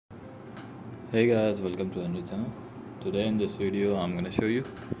Hey guys, welcome to another channel. Today in this video I'm gonna show you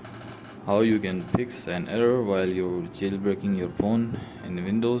how you can fix an error while you're jailbreaking your phone in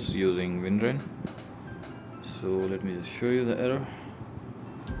Windows using winra1n. So let me just show you the error.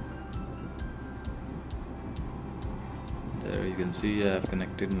 There you can see I have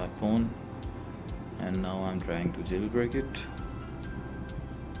connected my phone and now I'm trying to jailbreak it.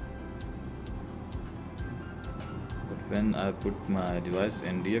 But when I put my device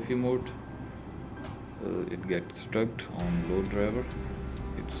in DFU mode, it gets stuck on load driver.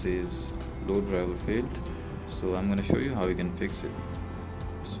 It says load driver failed. So I'm gonna show you how you can fix it.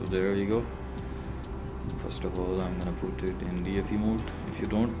 So there you go. First of all, I'm gonna put it in DFU mode. If you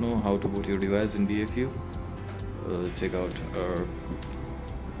don't know how to put your device in DFU, check out our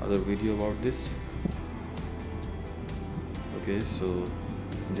other video about this. Okay, so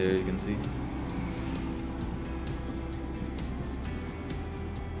there you can see.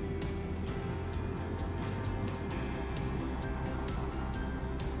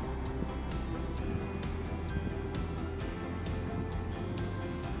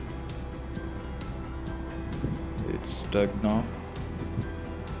 It's stuck now.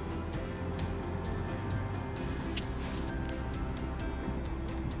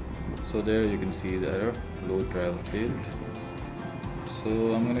 So there you can see the error, load driver failed. So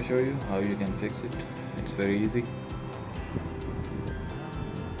I'm going to show you how you can fix it. It's very easy.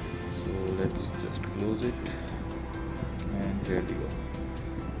 So let's just close it, and here we go.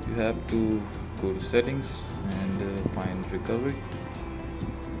 You have to go to settings and find recovery.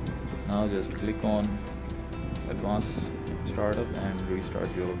 Now just click on advanced startup and restart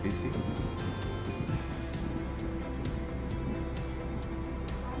your PC.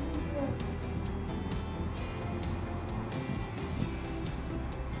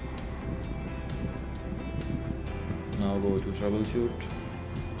 Now go to troubleshoot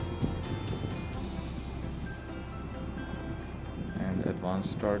and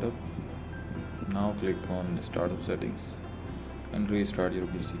advanced startup. Now click on the startup settings and restart your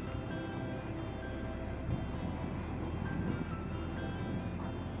PC.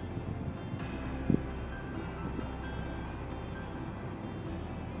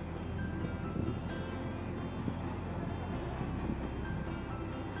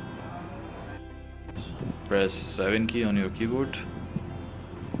 Press 7 key on your keyboard